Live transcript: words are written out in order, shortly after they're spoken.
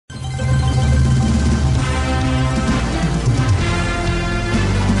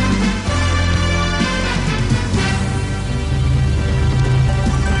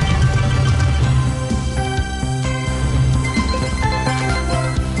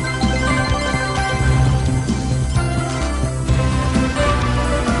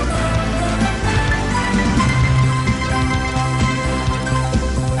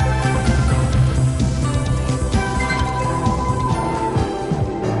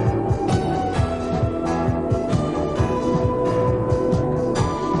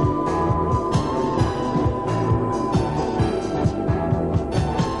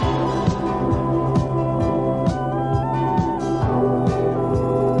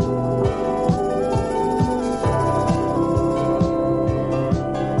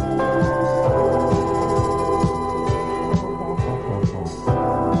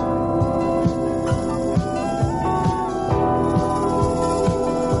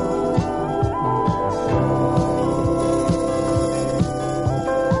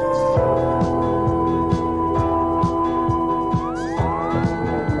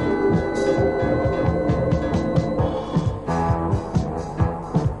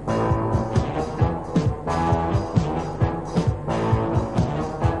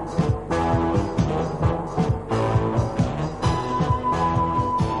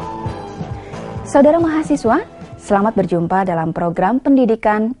Saudara mahasiswa, selamat berjumpa dalam program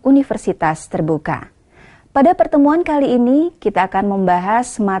pendidikan Universitas Terbuka. Pada pertemuan kali ini, kita akan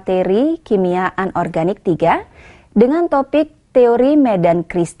membahas materi Kimia Anorganik 3 dengan topik Teori Medan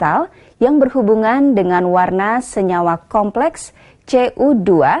Kristal yang berhubungan dengan warna senyawa kompleks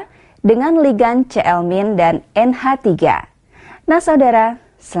Cu2 dengan ligan Cl- dan NH3. Nah, saudara,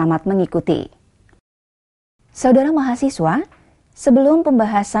 selamat mengikuti. Saudara mahasiswa, sebelum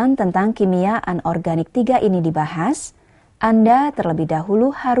pembahasan tentang kimia anorganik 3 ini dibahas, Anda terlebih dahulu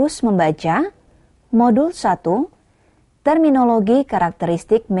harus membaca Modul 1, Terminologi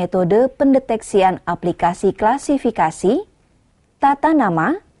Karakteristik Metode Pendeteksian Aplikasi Klasifikasi, Tata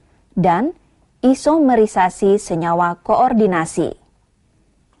Nama, dan Isomerisasi Senyawa Koordinasi.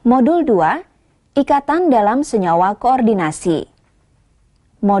 Modul 2, Ikatan dalam Senyawa Koordinasi.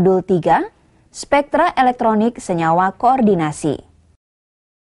 Modul 3, Spektra elektronik senyawa koordinasi.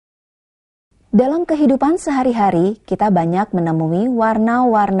 Dalam kehidupan sehari-hari, kita banyak menemui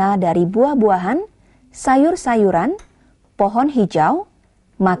warna-warna dari buah-buahan, sayur-sayuran, pohon hijau,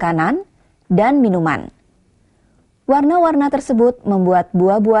 makanan, dan minuman. Warna-warna tersebut membuat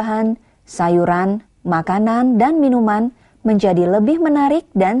buah-buahan, sayuran, makanan, dan minuman menjadi lebih menarik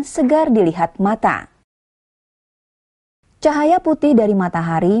dan segar dilihat mata. Cahaya putih dari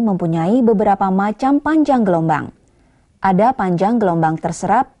matahari mempunyai beberapa macam panjang gelombang. Ada panjang gelombang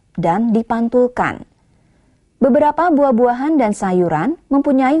terserap dan dipantulkan. Beberapa buah-buahan dan sayuran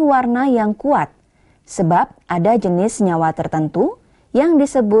mempunyai warna yang kuat, sebab ada jenis senyawa tertentu yang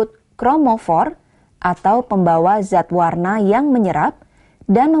disebut kromofor atau pembawa zat warna yang menyerap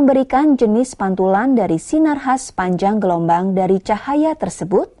dan memberikan jenis pantulan dari sinar khas panjang gelombang dari cahaya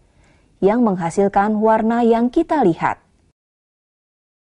tersebut yang menghasilkan warna yang kita lihat.